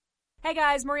Hey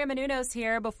guys, Maria Menounos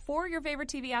here. Before your favorite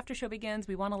TV after show begins,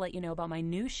 we want to let you know about my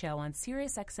new show on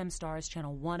SiriusXM Stars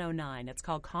Channel 109. It's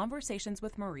called Conversations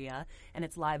with Maria, and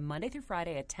it's live Monday through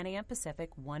Friday at 10 a.m. Pacific,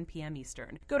 1 p.m.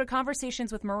 Eastern. Go to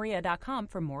conversationswithmaria.com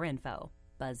for more info.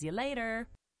 Buzz you later.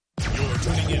 You're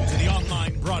tuning in to the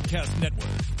online broadcast network,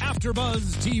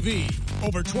 AfterBuzz TV.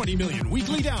 Over 20 million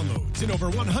weekly downloads in over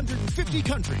 150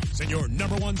 countries, and your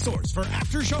number one source for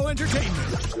after-show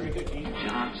entertainment.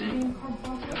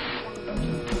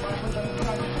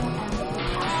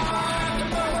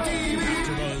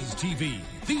 AfterBuzz TV,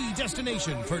 the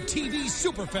destination for TV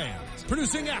superfans.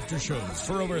 Producing aftershows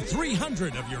for over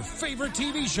 300 of your favorite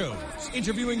TV shows.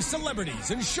 Interviewing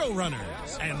celebrities and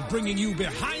showrunners. And bringing you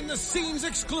behind-the-scenes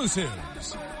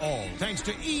exclusives. All thanks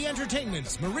to E!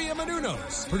 Entertainment's Maria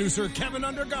Menounos, producer Kevin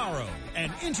Undergaro,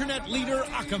 and internet leader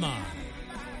Akamai.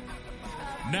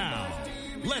 Now,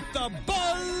 let the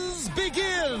buzz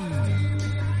begin!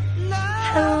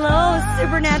 Hello,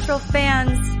 Supernatural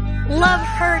fans. Love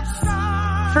hurts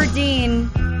for Dean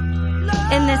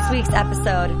in this week's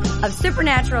episode of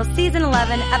Supernatural Season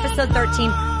 11, Episode 13,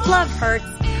 Love Hurts.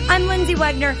 I'm Lindsay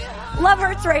Wegner. Love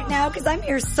hurts right now because I'm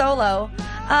here solo.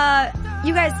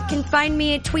 You guys can find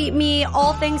me, tweet me,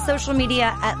 all things social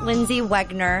media at Lindsay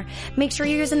Wegner. Make sure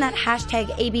you're using that hashtag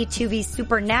AB2V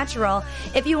Supernatural.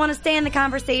 If you want to stay in the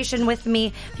conversation with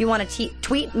me, if you want to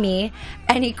tweet me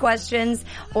any questions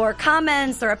or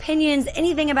comments or opinions,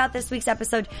 anything about this week's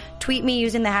episode, tweet me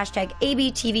using the hashtag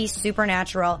ABTV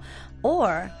Supernatural.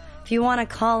 Or if you want to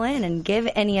call in and give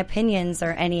any opinions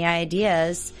or any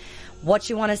ideas,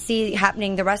 what you want to see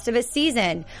happening the rest of his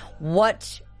season,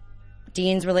 what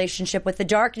Dean's relationship with the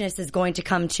darkness is going to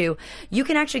come to, you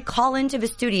can actually call into the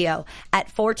studio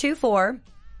at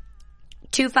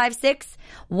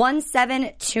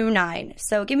 424-256-1729.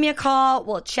 So give me a call.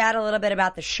 We'll chat a little bit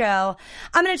about the show.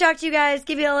 I'm going to talk to you guys,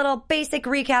 give you a little basic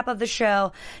recap of the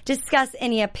show, discuss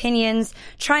any opinions,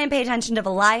 try and pay attention to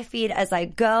the live feed as I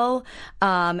go,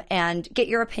 and get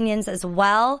your opinions as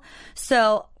well.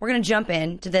 So we're going to jump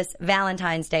into this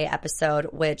Valentine's Day episode,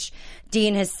 which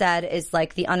Dean has said is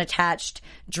like the unattached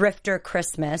drifter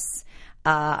Christmas.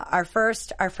 Our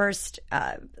first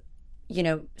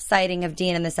sighting of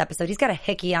Dean in this episode. He's got a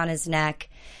hickey on his neck.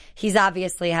 He's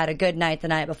obviously had a good night the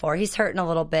night before. He's hurting a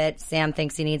little bit. Sam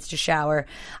thinks he needs to shower.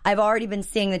 I've already been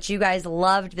seeing that you guys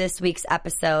loved this week's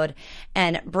episode.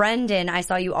 And Brendan, I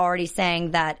saw you already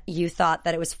saying that you thought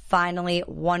that it was finally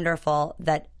wonderful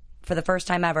that for the first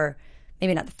time ever,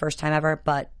 maybe not the first time ever,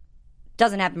 but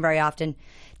doesn't happen very often,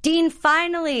 Dean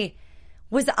finally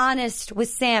was honest with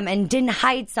Sam and didn't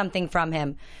hide something from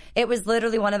him. It was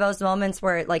literally one of those moments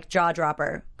where, like, jaw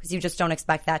dropper, because you just don't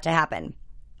expect that to happen.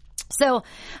 So,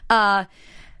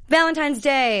 Valentine's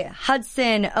Day,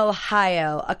 Hudson,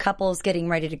 Ohio. A couple's getting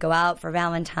ready to go out for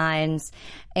Valentine's,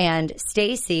 and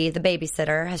Stacy, the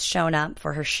babysitter, has shown up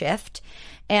for her shift.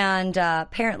 And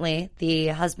apparently the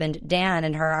husband, Dan,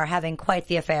 and her are having quite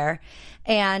the affair.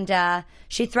 And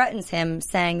she threatens him,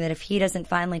 saying that if he doesn't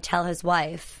finally tell his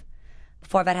wife,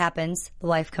 before that happens, the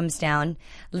wife comes down.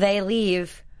 They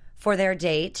leave for their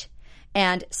date,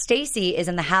 and Stacy is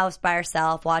in the house by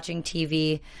herself watching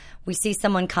TV. We see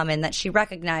someone come in that she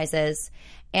recognizes,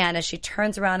 and as she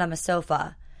turns around on the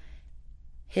sofa,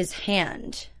 his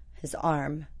hand, his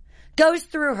arm, goes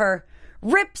through her,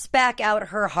 rips back out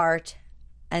her heart,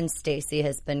 and Stacy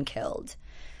has been killed.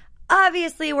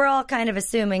 Obviously, we're all kind of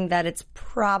assuming that it's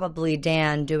probably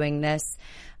Dan doing this,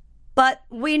 but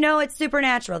we know it's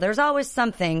supernatural. There's always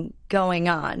something going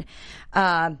on.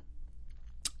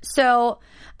 So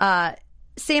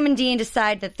Sam and Dean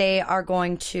decide that they are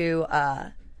going to,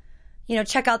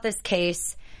 check out this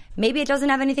case. Maybe it doesn't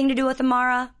have anything to do with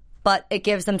Amara, but it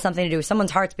gives them something to do.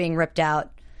 Someone's heart's being ripped out.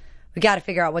 We got to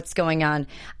figure out what's going on.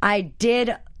 I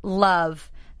did love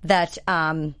that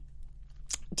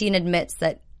Dean admits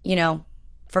that,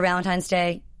 for Valentine's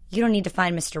Day, you don't need to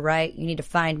find Mr. Right. You need to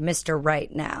find Mr.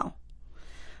 Right now,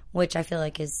 which I feel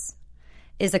like is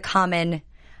a common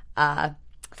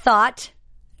thought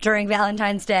during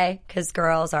Valentine's Day, because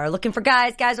girls are looking for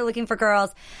guys are looking for girls.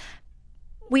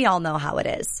 We all know how it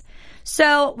is.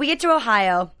 So we get to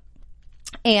Ohio,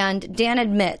 and Dan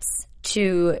admits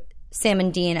to Sam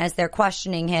and Dean, as they're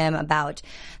questioning him about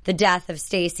the death of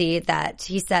Stacy, that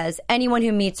he says anyone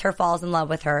who meets her falls in love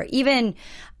with her. Even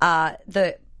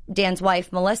Dan's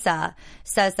wife, Melissa,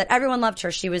 says that everyone loved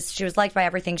her. She was liked by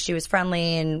everything. She was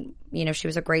friendly, and she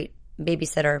was a great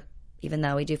babysitter, even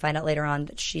though we do find out later on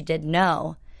that she did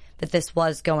know that this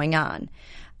was going on.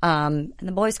 And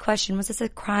the boys question, was this a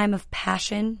crime of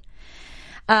passion?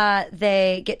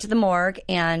 They get to the morgue,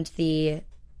 and the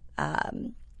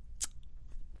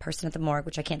person at the morgue,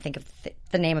 which I can't think of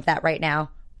the name of that right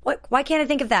now. Why can't I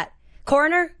think of that?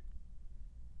 Coroner?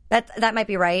 That might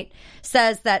be right.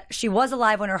 Says that she was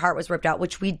alive when her heart was ripped out,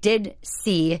 which we did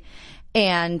see.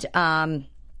 And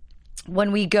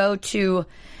when we go to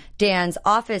Dan's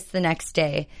office the next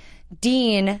day,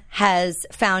 Dean has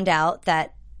found out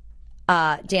that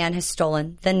Dan has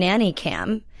stolen the nanny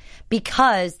cam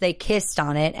because they kissed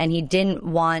on it and he didn't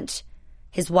want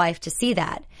his wife to see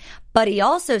that. But he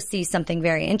also sees something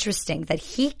very interesting, that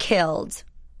he killed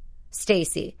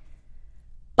Stacy.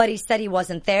 But he said he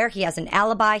wasn't there. He has an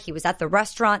alibi. He was at the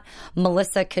restaurant.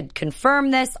 Melissa could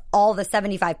confirm this. All the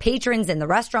 75 patrons in the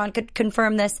restaurant could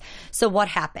confirm this. So what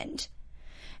happened?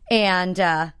 And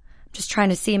just trying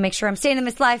to see, make sure I'm staying in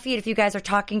this live feed if you guys are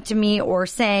talking to me or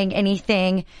saying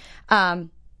anything.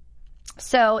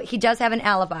 So he does have an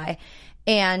alibi.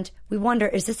 And we wonder,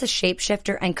 is this a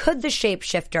shapeshifter? And could the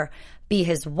shapeshifter be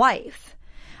his wife?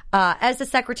 As the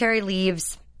secretary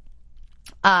leaves,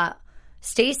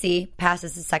 Stacy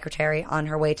passes the secretary on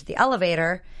her way to the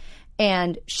elevator,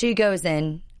 and she goes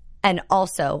in and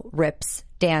also rips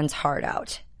Dan's heart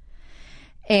out.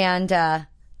 And the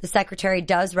secretary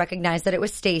does recognize that it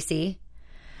was Stacy.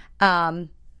 And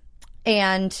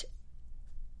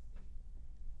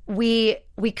we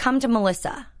come to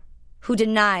Melissa, who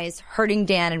denies hurting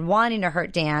Dan and wanting to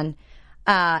hurt Dan.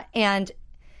 And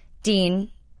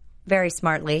Dean, very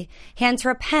smartly, hands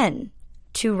her a pen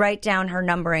to write down her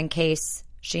number in case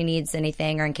she needs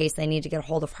anything or in case they need to get a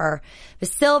hold of her. The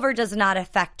silver does not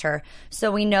affect her,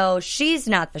 so we know she's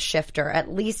not the shifter, at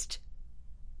least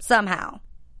somehow.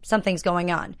 Something's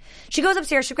going on. She goes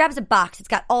upstairs, she grabs a box. It's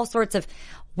got all sorts of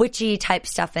witchy type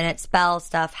stuff in it, spell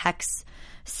stuff, hex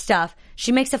stuff.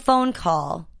 She makes a phone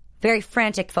call, very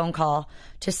frantic phone call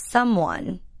to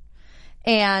someone.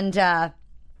 And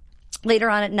later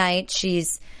on at night,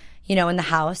 she's, in the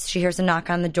house. She hears a knock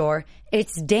on the door.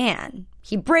 It's Dan.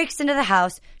 He breaks into the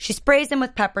house. She sprays him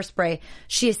with pepper spray.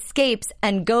 She escapes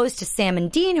and goes to Sam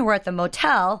and Dean, who are at the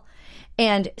motel,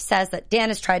 and says that Dan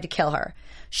has tried to kill her.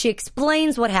 She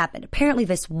explains what happened. Apparently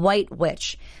this white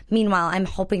witch. Meanwhile, I'm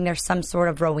hoping there's some sort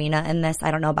of Rowena in this.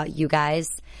 I don't know about you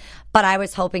guys, but I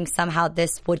was hoping somehow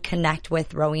this would connect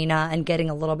with Rowena and getting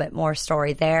a little bit more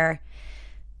story there.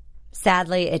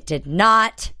 Sadly, it did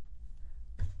not.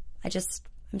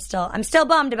 I'm still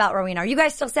bummed about Rowena. Are you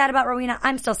guys still sad about Rowena?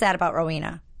 I'm still sad about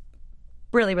Rowena.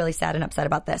 Really, really sad and upset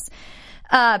about this.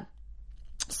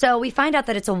 So we find out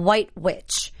that it's a white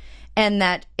witch and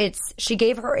that she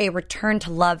gave her a return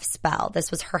to love spell. This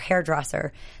was her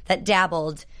hairdresser that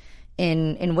dabbled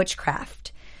in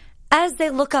witchcraft. As they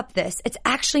look up this, it's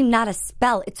actually not a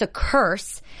spell. It's a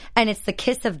curse, and it's the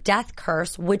kiss of death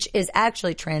curse, which is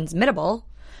actually transmittable.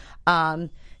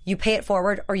 You pay it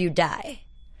forward or you die.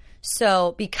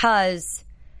 So because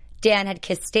Dan had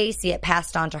kissed Stacy, it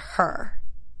passed on to her.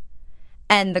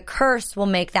 And the curse will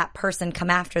make that person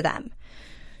come after them.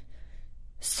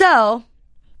 So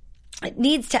it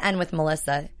needs to end with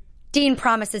Melissa. Dean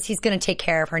promises he's going to take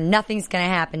care of her. Nothing's going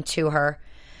to happen to her.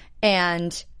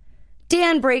 And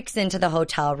Dan breaks into the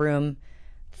hotel room,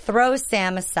 throws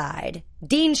Sam aside.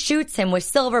 Dean shoots him with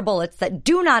silver bullets that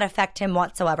do not affect him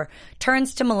whatsoever,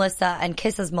 turns to Melissa and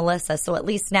kisses Melissa. So at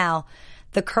least now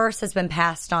the curse has been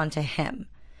passed on to him.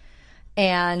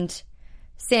 And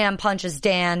Sam punches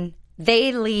Dan.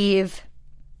 They leave.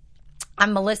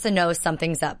 And Melissa knows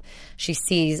something's up. She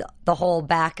sees the whole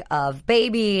back of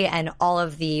Baby and all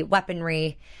of the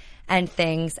weaponry and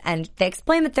things. And they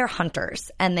explain that they're hunters.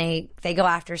 And they go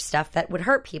after stuff that would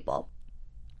hurt people.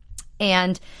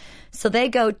 And so they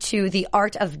go to the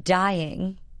Art of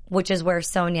Dying, which is where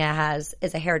Sonia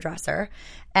is a hairdresser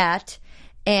at.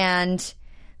 And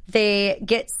they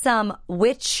get some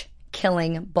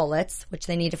witch-killing bullets, which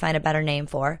they need to find a better name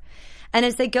for. And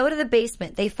as they go to the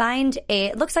basement, they find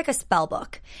it looks like a spell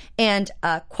book, and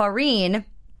a Quarine,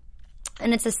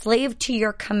 and it's a slave to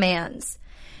your commands.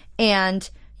 And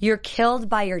you're killed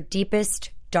by your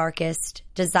deepest, darkest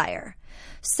desire.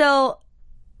 So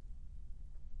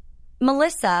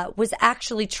Melissa was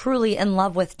actually truly in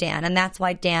love with Dan, and that's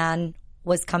why Dan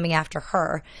was coming after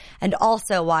her, and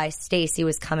also why Stacy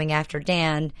was coming after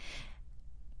Dan,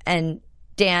 and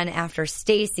Dan after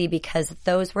Stacy, because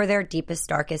those were their deepest,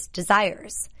 darkest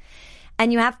desires.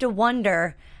 And you have to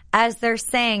wonder, as they're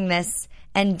saying this,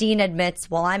 and Dean admits,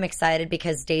 well, I'm excited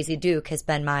because Daisy Duke has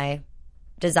been my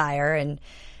desire,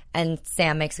 and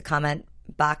Sam makes a comment,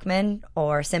 Bachman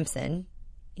or Simpson,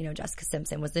 Jessica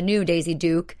Simpson was the new Daisy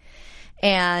Duke,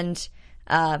 and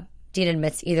Dean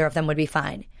admits either of them would be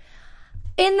fine.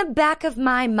 In the back of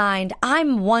my mind,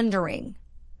 I'm wondering,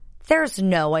 there's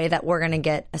no way that we're going to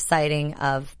get a sighting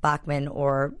of Bachman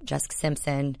or Jessica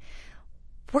Simpson.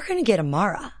 We're going to get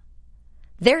Amara.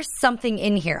 There's something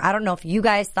in here. I don't know if you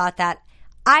guys thought that.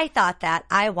 I thought that.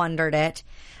 I wondered it.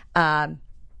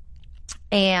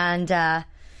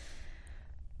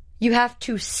 You have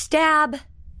to stab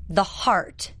the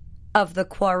heart of the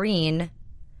Quarine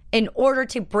in order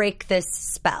to break this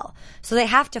spell. So they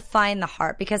have to find the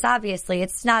heart, because obviously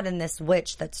it's not in this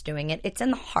witch that's doing it. It's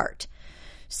in the heart.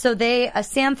 So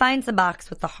Sam finds the box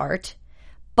with the heart,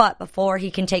 but before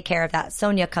he can take care of that,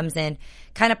 Sonia comes in,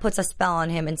 kind of puts a spell on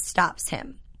him and stops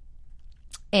him.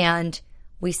 And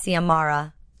we see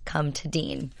Amara come to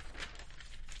Dean.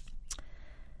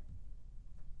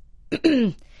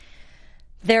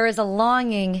 There is a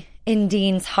longing in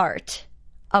Dean's heart.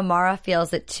 Amara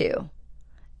feels it too.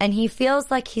 And he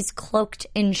feels like he's cloaked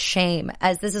in shame,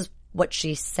 as this is what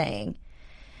she's saying.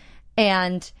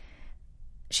 And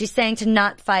she's saying to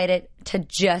not fight it, to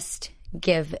just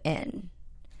give in.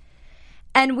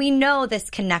 And we know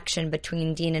this connection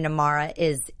between Dean and Amara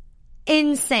is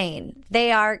insane.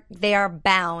 They are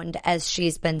bound, as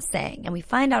she's been saying. And we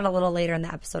find out a little later in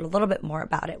the episode a little bit more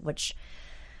about it, which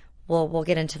we'll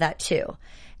get into that too.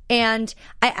 And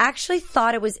I actually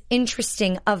thought it was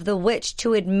interesting of the witch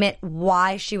to admit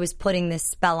why she was putting this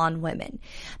spell on women.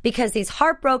 Because these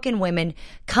heartbroken women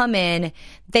come in,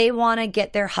 they want to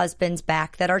get their husbands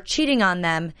back that are cheating on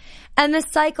them, and the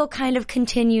cycle kind of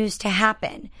continues to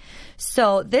happen.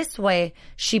 So this way,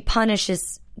 she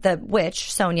punishes, the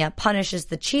witch, Sonia, punishes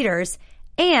the cheaters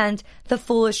and the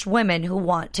foolish women who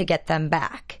want to get them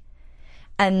back.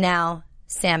 And now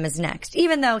Sam is next.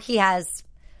 Even though he's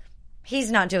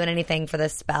not doing anything for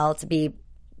this spell to be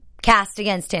cast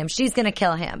against him. She's going to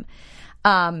kill him.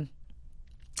 And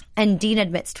Dean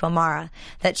admits to Amara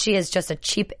that she is just a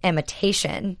cheap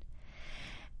imitation.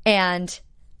 And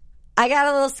I got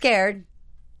a little scared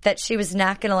that she was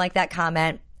not going to like that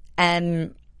comment,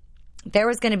 and there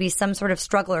was going to be some sort of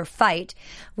struggle or fight.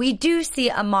 We do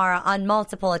see Amara on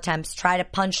multiple attempts try to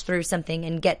punch through something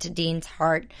and get to Dean's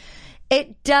heart.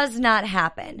 It does not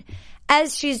happen.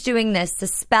 As she's doing this, the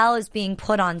spell is being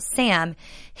put on Sam.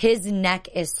 His neck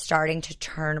is starting to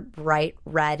turn bright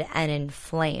red and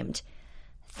inflamed.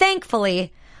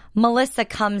 Thankfully, Melissa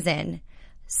comes in,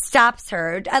 stops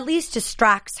her, at least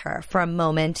distracts her for a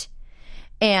moment,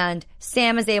 and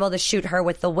Sam is able to shoot her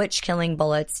with the witch-killing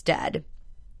bullets dead.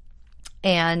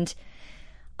 And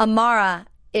Amara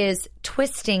is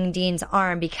twisting Dean's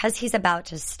arm because he's about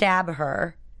to stab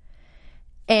her,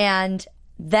 and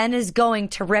then is going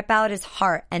to rip out his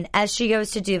heart. And as she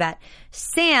goes to do that,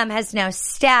 Sam has now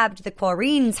stabbed the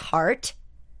Quarine's heart.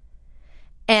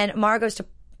 And Amara goes to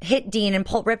hit Dean and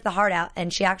rip the heart out.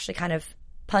 And she actually kind of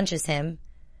punches him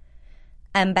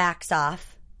and backs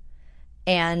off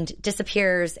and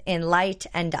disappears in light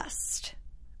and dust.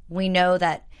 We know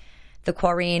that the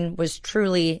Quarine was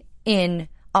truly in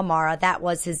Amara. That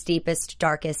was his deepest,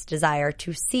 darkest desire,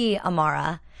 to see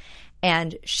Amara.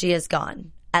 And she is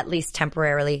gone. At least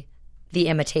temporarily, the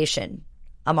imitation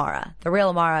Amara. The real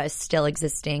Amara is still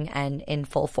existing and in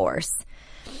full force.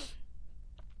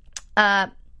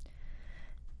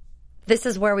 This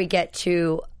is where we get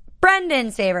to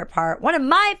Brendan's favorite part, one of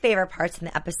my favorite parts in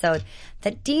the episode,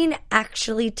 that Dean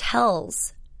actually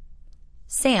tells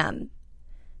Sam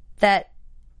that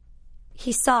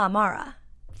he saw Amara.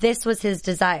 This was his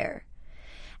desire.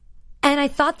 And I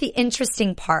thought the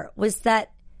interesting part was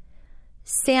that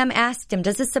Sam asked him,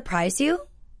 does this surprise you?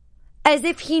 As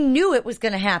if he knew it was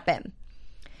going to happen.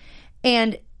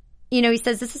 And, he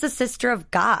says, this is a sister of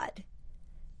God.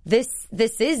 This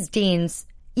is Dean's,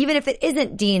 even if it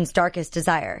isn't Dean's darkest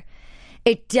desire.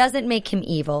 It doesn't make him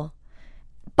evil,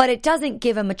 but it doesn't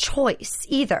give him a choice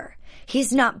either.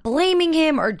 He's not blaming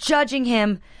him or judging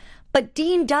him, but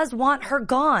Dean does want her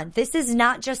gone. This is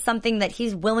not just something that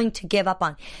he's willing to give up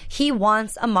on. He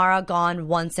wants Amara gone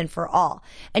once and for all.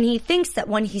 And he thinks that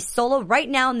when he's solo right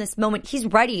now in this moment, he's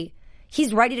ready.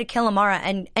 He's ready to kill Amara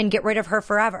and get rid of her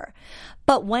forever.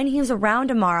 But when he's around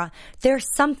Amara,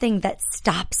 there's something that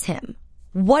stops him.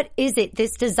 What is it?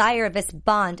 This desire, this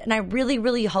bond. And I really,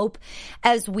 really hope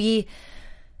as we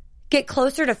get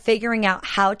closer to figuring out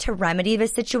how to remedy the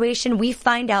situation, we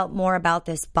find out more about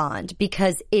this bond,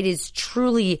 because it is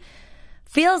truly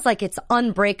feels like it's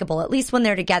unbreakable, at least when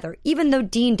they're together. Even though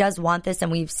Dean does want this, and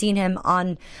we've seen him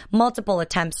on multiple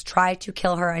attempts try to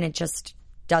kill her and it just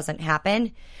doesn't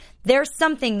happen, there's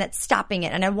something that's stopping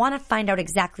it, and I want to find out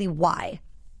exactly why.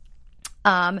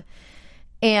 And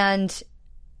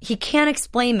he can't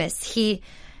explain this.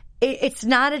 It's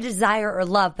not a desire or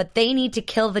love, but they need to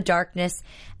kill the darkness,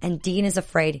 and Dean is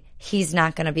afraid he's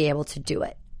not going to be able to do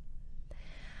it.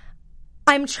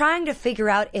 I'm trying to figure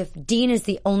out if Dean is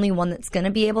the only one that's going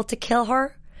to be able to kill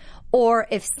her, or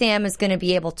if Sam is going to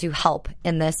be able to help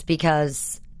in this,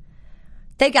 because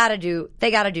they got to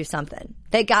do something.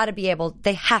 They have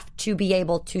to be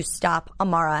able to stop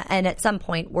Amara. And at some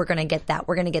point, we're going to get that.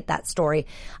 We're going to get that story.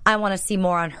 I want to see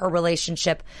more on her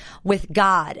relationship with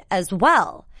God as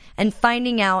well, and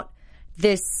finding out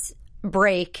this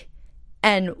break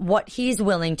and what he's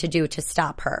willing to do to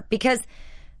stop her. Because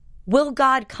will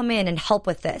God come in and help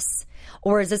with this?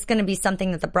 Or is this going to be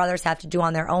something that the brothers have to do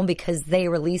on their own because they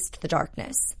released the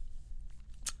darkness?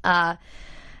 Let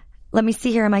me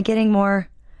see here. Am I getting more?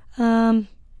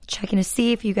 Checking to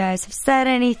see if you guys have said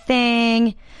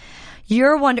anything.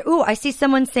 I see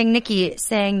someone saying, Nikki,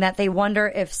 saying that they wonder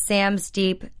if Sam's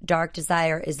deep, dark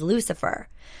desire is Lucifer.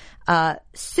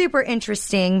 Super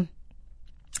interesting.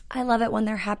 I love it when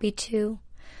they're happy too.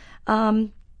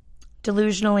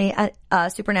 Delusionally,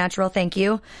 supernatural. Thank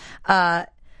you.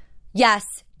 Yes.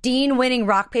 Dean winning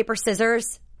rock, paper,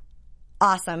 scissors.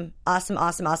 Awesome.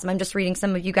 I'm just reading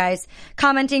some of you guys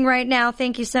commenting right now.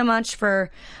 Thank you so much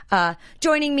for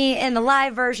joining me in the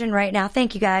live version right now.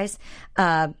 Thank you guys.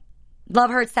 Love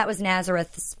Hurts, that was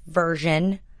Nazareth's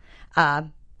version.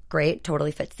 Great.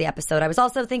 Totally fits the episode. I was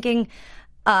also thinking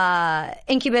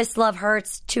Incubus, Love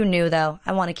Hurts. Too new, though.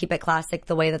 I want to keep it classic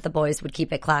the way that the boys would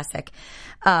keep it classic.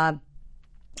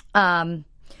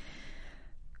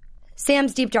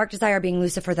 Sam's deep, dark desire being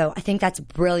Lucifer, though, I think that's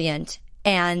brilliant.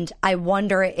 And I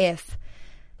wonder if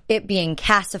it being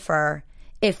Cassifer,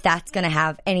 if that's going to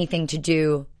have anything to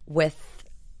do with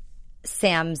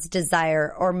Sam's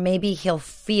desire, or maybe he'll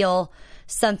feel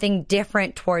something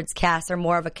different towards Cass, or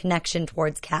more of a connection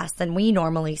towards Cass than we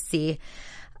normally see.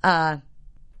 You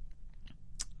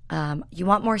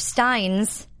want more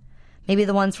Steins? Maybe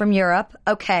the ones from Europe.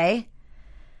 Okay.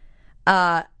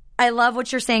 I love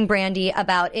what you're saying, Brandy,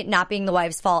 about it not being the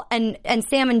wife's fault. And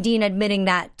Sam and Dean admitting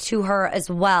that to her as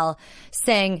well,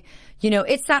 saying,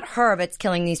 it's not her that's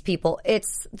killing these people.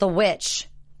 It's the witch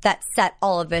that set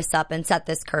all of this up and set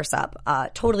this curse up.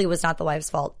 Totally was not the wife's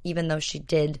fault, even though she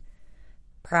did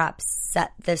perhaps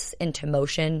set this into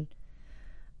motion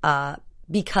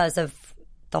because of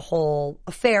the whole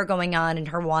affair going on and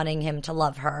her wanting him to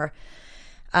love her.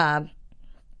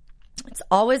 It's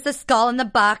always the skull in the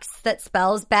box that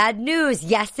spells bad news.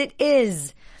 Yes, it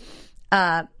is.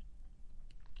 Had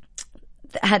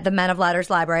the Men of Letters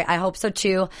Library. I hope so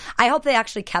too. I hope they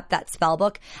actually kept that spell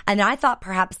book. And I thought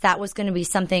perhaps that was going to be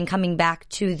something coming back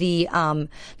to the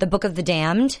Book of the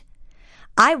Damned.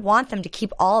 I want them to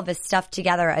keep all of this stuff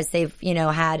together as they've,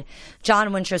 had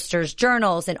John Winchester's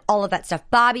journals and all of that stuff,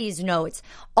 Bobby's notes,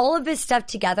 all of this stuff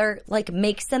together,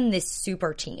 makes them this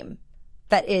super team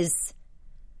that is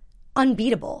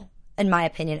unbeatable, in my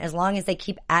opinion, as long as they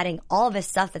keep adding all of this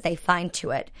stuff that they find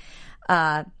to it.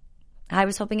 I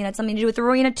was hoping it had something to do with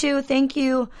Rowena too. Thank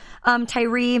you,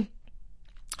 Tyree.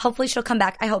 Hopefully she'll come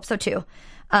back. I hope so too.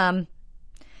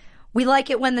 We like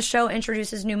it when the show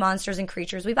introduces new monsters and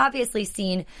creatures. We've obviously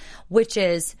seen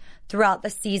witches throughout the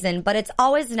season, but it's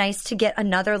always nice to get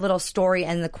another little story,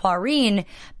 and the Quarine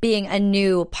being a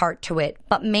new part to it.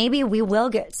 But maybe we will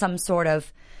get some sort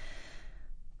of,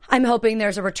 I'm hoping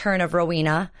there's a return of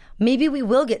Rowena. Maybe we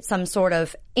will get some sort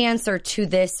of answer to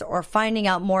this, or finding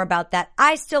out more about that.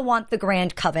 I still want the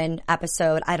Grand Coven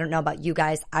episode. I don't know about you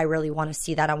guys. I really want to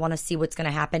see that. I want to see what's going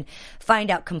to happen. Find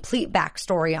out complete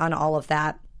backstory on all of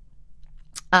that.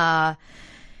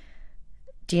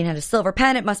 Dean had a silver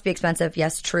pen. It must be expensive.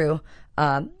 Yes, true.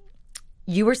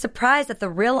 You were surprised that the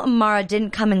real Amara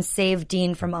didn't come and save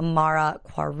Dean from Amara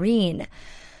Quarine.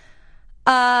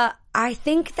 I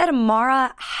think that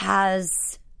Amara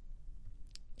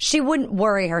she wouldn't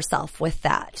worry herself with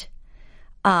that.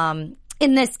 In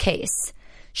this case,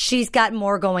 she's got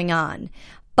more going on.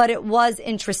 But it was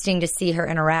interesting to see her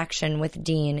interaction with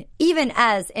Dean, even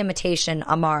as imitation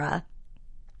Amara.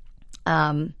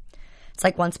 It's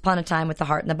like Once Upon a Time with the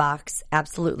heart in the box.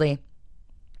 Absolutely.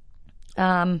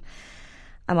 I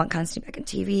want Constantine back on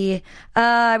TV.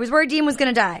 I was worried Dean was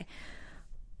going to die.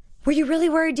 Were you really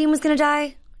worried Dean was going to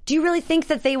die? Do you really think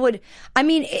that they would? I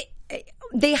mean,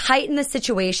 they heighten the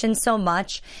situation so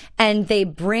much, and they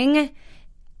bring,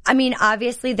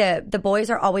 obviously the boys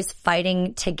are always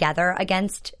fighting together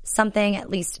against something,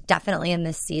 at least definitely in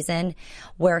this season,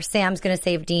 where Sam's going to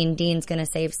save Dean, Dean's going to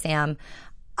save Sam.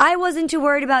 I wasn't too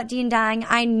worried about Dean dying.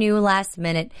 I knew last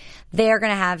minute they're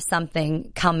going to have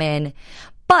something come in.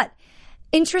 But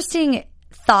interesting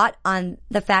thought on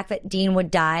the fact that Dean would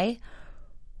die.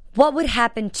 What would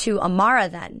happen to Amara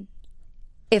then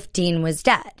if Dean was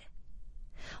dead?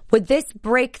 Would this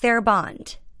break their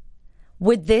bond?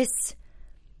 Would this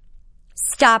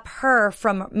stop her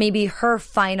from maybe her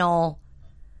final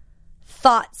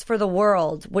thoughts for the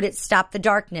world? Would it stop the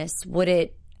darkness? What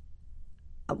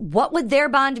would their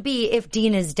bond be if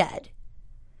Dean is dead?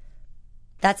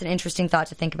 That's an interesting thought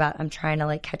to think about. I'm trying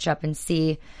to catch up and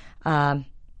see what's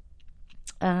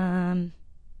going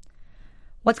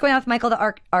on with Michael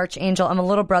the Archangel. I'm a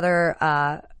little brother.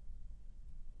 I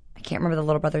can't remember the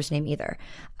little brother's name either.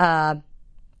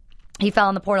 He fell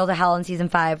in the portal to hell in season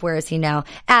 5. Where is he now?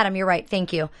 Adam, you're right.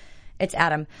 Thank you. It's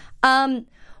Adam.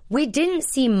 We didn't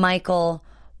see Michael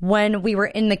when we were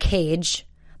in the cage,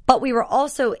 but we were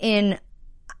also in,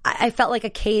 I felt like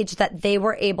a cage that they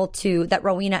were able to, that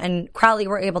Rowena and Crowley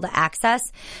were able to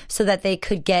access so that they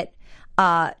could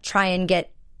try and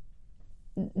get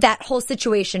that whole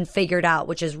situation figured out,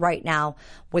 which is right now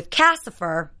with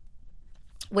Cassifer,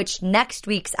 which next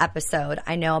week's episode,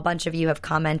 I know a bunch of you have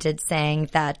commented saying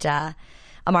that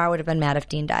Amara would have been mad if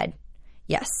Dean died.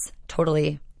 Yes,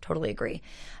 totally agree.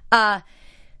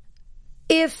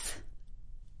 If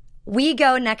we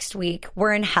go next week,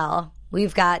 we're in hell.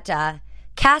 We've got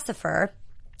Cassifer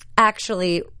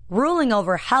actually ruling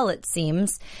over hell, it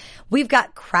seems. We've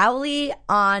got Crowley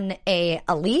on a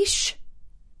leash.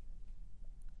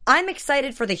 I'm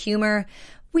excited for the humor.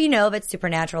 We know that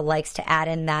Supernatural likes to add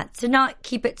in that to not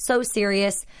keep it so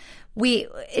serious.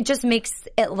 It just makes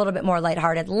it a little bit more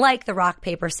lighthearted, like the rock,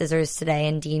 paper, scissors today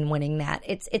and Dean winning that.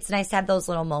 It's nice to have those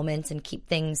little moments and keep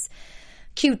things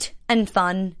cute and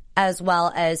fun, as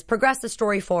well as progress the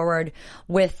story forward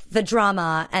with the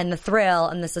drama and the thrill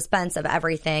and the suspense of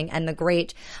everything and the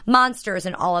great monsters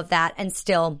and all of that, and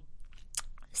still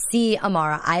see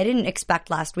Amara. I didn't expect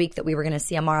last week that we were going to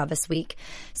see Amara this week.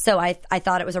 So I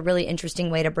thought it was a really interesting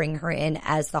way to bring her in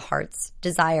as the heart's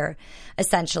desire,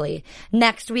 essentially.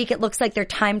 Next week, it looks like they're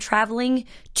time traveling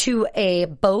to a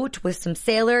boat with some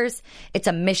sailors. It's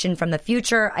a mission from the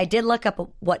future. I did look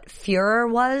up what Führer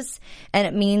was, and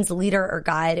it means leader or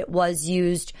guide. It was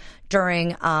used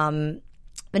during the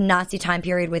Nazi time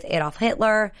period with Adolf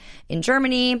Hitler in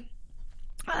Germany.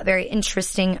 Very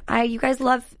interesting. You guys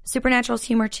love Supernatural's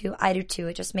humor too. I do too.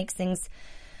 It just makes things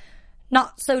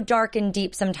not so dark and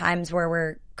deep sometimes where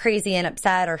we're crazy and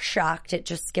upset or shocked. It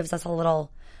just gives us a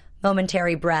little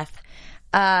momentary breath.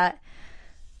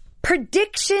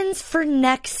 Predictions for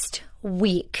next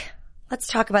week. Let's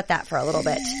talk about that for a little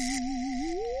bit.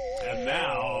 And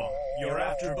now, your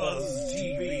AfterBuzz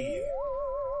TV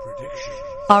predictions.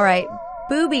 All right,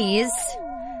 boobies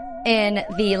in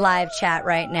the live chat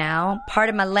right now.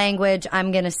 Pardon my language.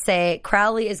 I'm going to say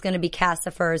Crowley is going to be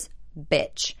Cassifer's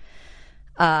bitch.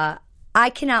 I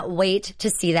cannot wait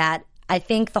to see that. I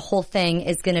think the whole thing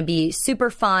is going to be super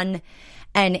fun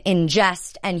and in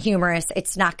jest and humorous.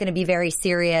 It's not going to be very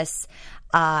serious.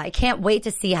 I can't wait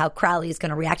to see how Crowley is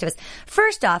going to react to this.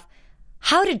 First off,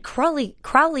 how did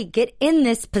Crowley get in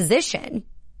this position?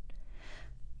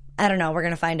 I don't know. We're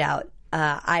going to find out.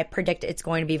 I predict it's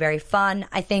going to be very fun.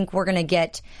 I think we're going to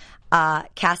get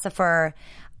Cassifer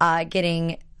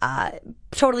getting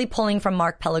totally pulling from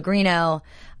Mark Pellegrino,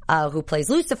 who plays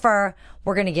Lucifer.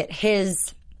 We're going to get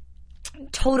his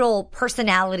total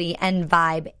personality and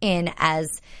vibe in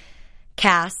as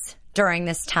Cass during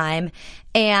this time.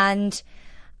 And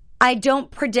I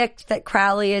don't predict that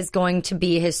Crowley is going to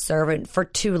be his servant for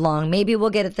too long. Maybe we'll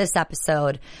get it this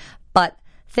episode, but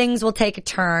things will take a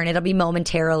turn. It'll be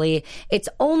momentarily. It's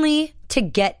only to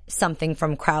get something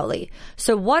from Crowley.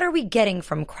 So what are we getting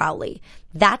from Crowley?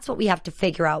 That's what we have to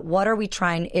figure out. What are we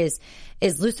trying? Is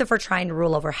Lucifer trying to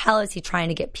rule over hell? Is he trying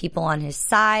to get people on his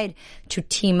side to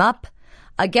team up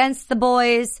against the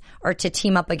boys or to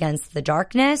team up against the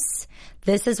darkness?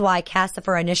 This is why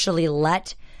Cassifer initially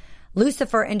let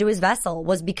Lucifer into his vessel,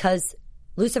 was because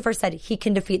Lucifer said he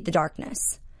can defeat the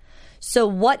darkness. So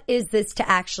what is this to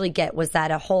actually get? Was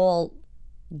that a whole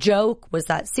joke? Was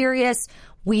that serious?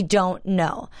 We don't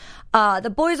know.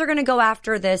 The boys are going to go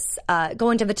after this, go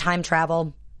into the time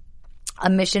travel, a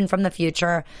mission from the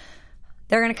future.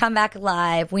 They're going to come back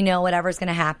alive. We know whatever's going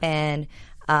to happen.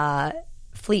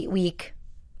 Fleet Week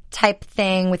type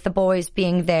thing with the boys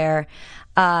being there.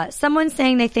 Someone's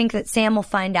saying they think that Sam will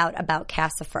find out about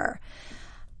Cassifer.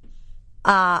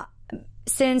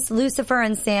 Since Lucifer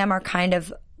and Sam are kind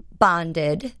of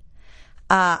bonded,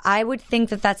 I would think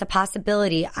that that's a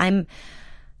possibility.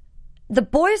 The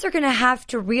boys are going to have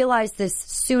to realize this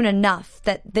soon enough,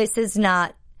 that this is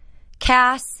not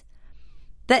Cass,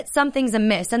 that something's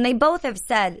amiss. And they both have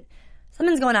said,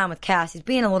 something's going on with Cass. He's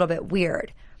being a little bit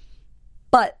weird.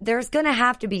 But there's going to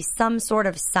have to be some sort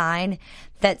of sign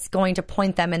that's going to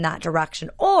point them in that direction.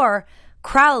 Or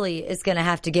Crowley is going to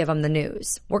have to give them the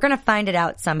news. We're going to find it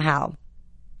out somehow.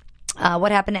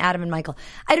 What happened to Adam and Michael?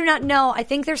 I do not know. I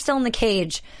think they're still in the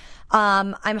cage.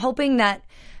 I'm hoping that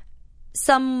at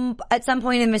some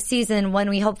point in the season, when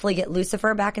we hopefully get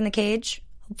Lucifer back in the cage,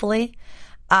 hopefully,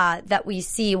 that we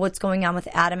see what's going on with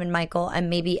Adam and Michael, and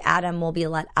maybe Adam will be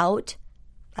let out.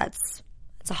 That's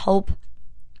a hope.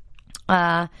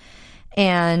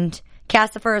 And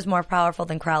Cassifer is more powerful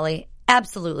than Crowley.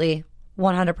 Absolutely.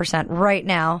 100% right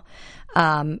now.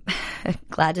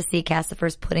 Glad to see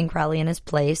Cassifer's putting Crowley in his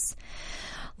place.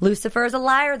 Lucifer is a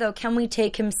liar, though. Can we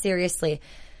take him seriously?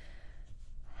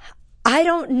 I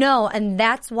don't know. And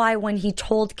that's why when he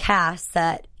told Cass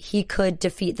that he could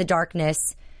defeat the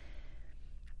darkness,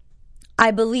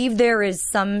 I believe there is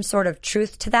some sort of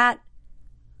truth to that.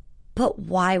 But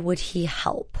why would he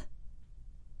help?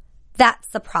 That's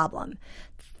the problem.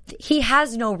 He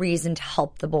has no reason to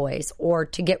help the boys or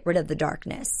to get rid of the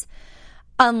darkness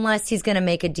unless he's going to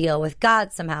make a deal with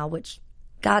God somehow, which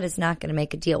God is not going to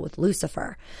make a deal with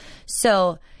Lucifer.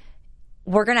 So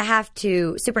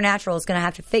Supernatural is going to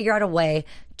have to figure out a way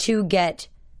to get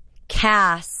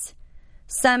Cass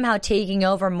somehow taking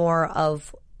over more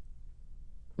of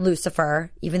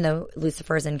Lucifer, even though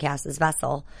Lucifer is in Cass's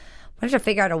vessel. We have to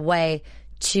figure out a way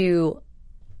to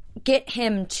get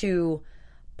him to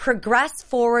progress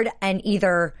forward and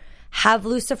either have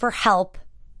Lucifer help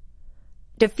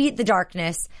defeat the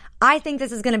darkness. I think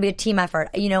this is going to be a team effort.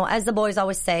 You know, as the boys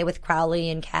always say with Crowley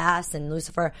and Cass and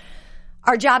Lucifer,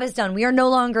 our job is done. We are no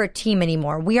longer a team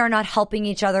anymore. We are not helping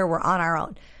each other. We're on our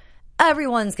own.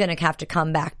 Everyone's going to have to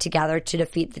come back together to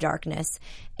defeat the darkness.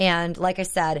 And like I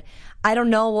said, I don't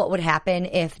know what would happen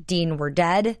if Dean were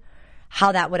dead,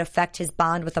 how that would affect his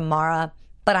bond with Amara,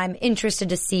 but I'm interested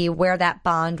to see where that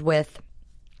bond with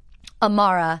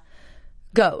Amara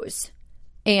goes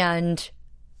and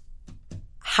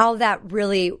how that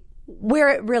really, where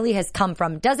it really has come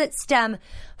from. Does it stem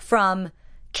from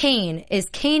Cain? Is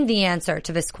Cain the answer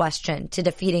to this question, to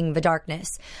defeating the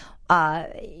darkness?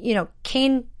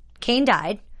 Cain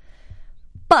died,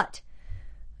 but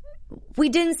we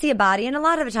didn't see a body, and a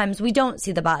lot of the times we don't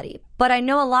see the body. But I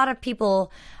know a lot of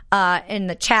people in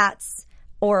the chats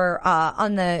or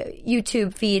on the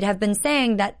YouTube feed have been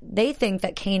saying that they think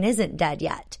that Cain isn't dead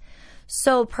yet.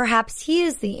 So perhaps he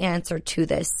is the answer to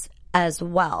this as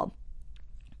well.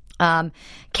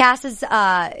 Cass is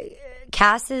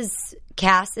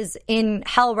in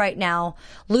hell right now.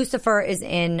 Lucifer is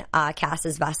in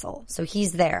Cass's vessel, so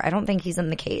he's there. I don't think he's in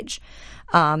the cage.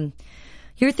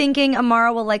 You're thinking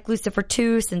Amara will like Lucifer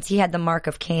too, since he had the mark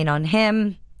of Cain on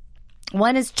him.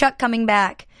 When is Chuck coming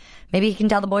back? Maybe he can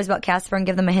tell the boys about Cassifer and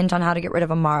give them a hint on how to get rid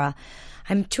of Amara.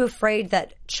 I'm too afraid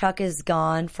that Chuck is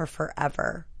gone for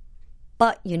forever.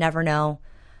 But you never know.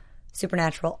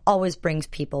 Supernatural always brings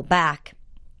people back.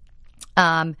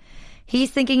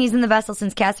 He's thinking he's in the vessel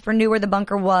since Cassifer knew where the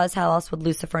bunker was. How else would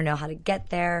Lucifer know how to get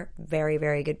there? Very,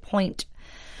 very good point.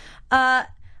 I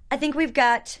think we've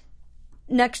got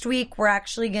next week, we're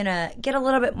actually going to get a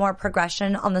little bit more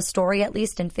progression on the story, at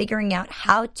least, and figuring out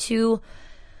how to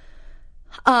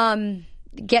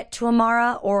get to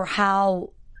Amara, or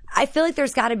how I feel like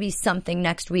there's got to be something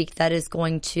next week that is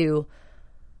going to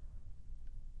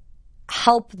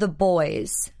help the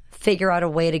boys figure out a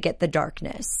way to get the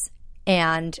darkness.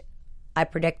 And I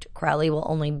predict Crowley will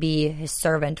only be his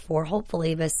servant for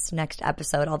hopefully this next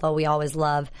episode, although we always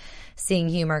love seeing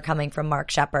humor coming from Mark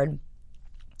Shepard.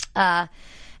 The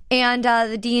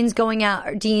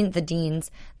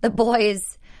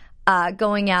boys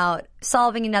going out,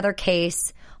 solving another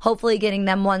case, hopefully getting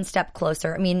them one step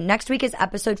closer. I mean, next week is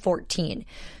episode 14.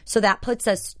 So that puts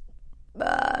us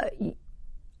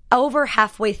over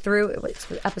halfway through.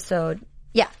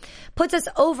 Puts us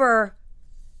over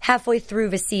halfway through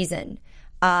the season.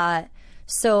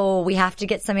 So we have to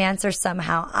get some answers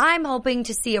somehow. I'm hoping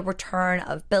to see a return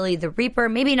of Billy the Reaper.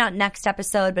 Maybe not next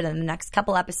episode, but in the next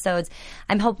couple episodes.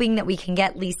 I'm hoping that we can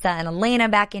get Lisa and Elena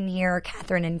back in here,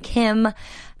 Catherine and Kim.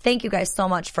 Thank you guys so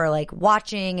much for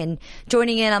watching and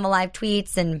joining in on the live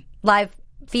tweets and live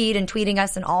feed and tweeting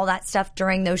us and all that stuff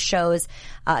during those shows.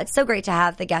 It's so great to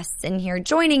have the guests in here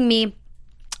joining me.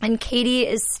 And Katie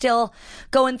is still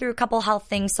going through a couple health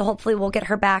things, so hopefully we'll get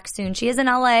her back soon. She is in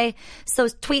LA, so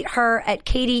tweet her at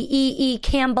Katie E.E.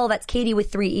 Campbell. That's Katie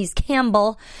with 3 E's,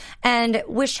 Campbell. And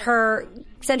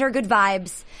send her good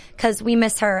vibes, because we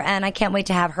miss her, and I can't wait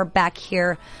to have her back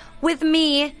here with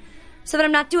me so that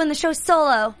I'm not doing the show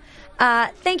solo.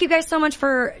 Thank you guys so much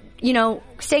for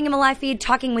staying in the live feed,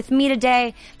 talking with me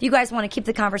today. If you guys want to keep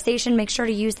the conversation, make sure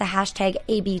to use the hashtag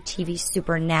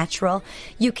ABTVSupernatural.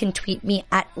 You can tweet me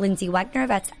at Lindsay Wegner.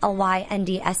 That's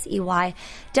LYNDSEYWEGNER.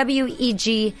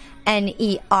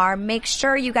 Make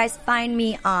sure you guys find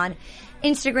me on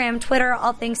Instagram, Twitter,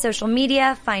 all things social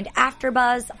media. Find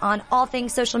AfterBuzz on all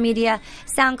things social media,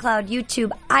 SoundCloud,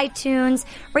 YouTube, iTunes.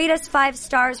 Rate us 5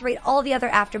 stars. Rate all the other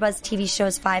AfterBuzz TV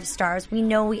shows 5 stars. We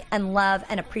know we and love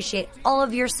and appreciate all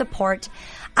of your support.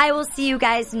 I will see you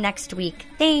guys next week.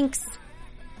 Thanks.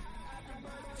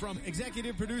 From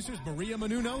executive producers Maria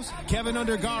Menounos, Kevin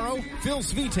Undergaro, Phil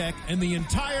Svitek, and the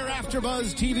entire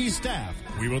AfterBuzz TV staff,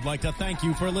 we would like to thank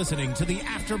you for listening to the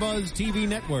AfterBuzz TV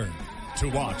network. To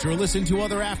watch or listen to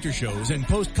other after shows and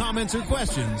post comments or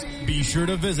questions, be sure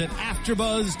to visit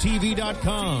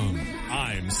AfterBuzzTV.com.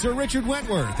 I'm Sir Richard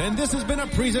Wentworth, and this has been a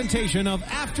presentation of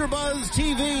AfterBuzz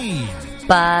TV.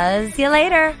 Buzz you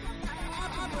later.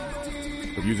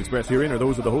 The views expressed herein are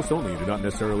those of the host only and do not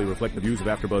necessarily reflect the views of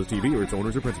AfterBuzz TV or its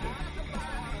owners or principals.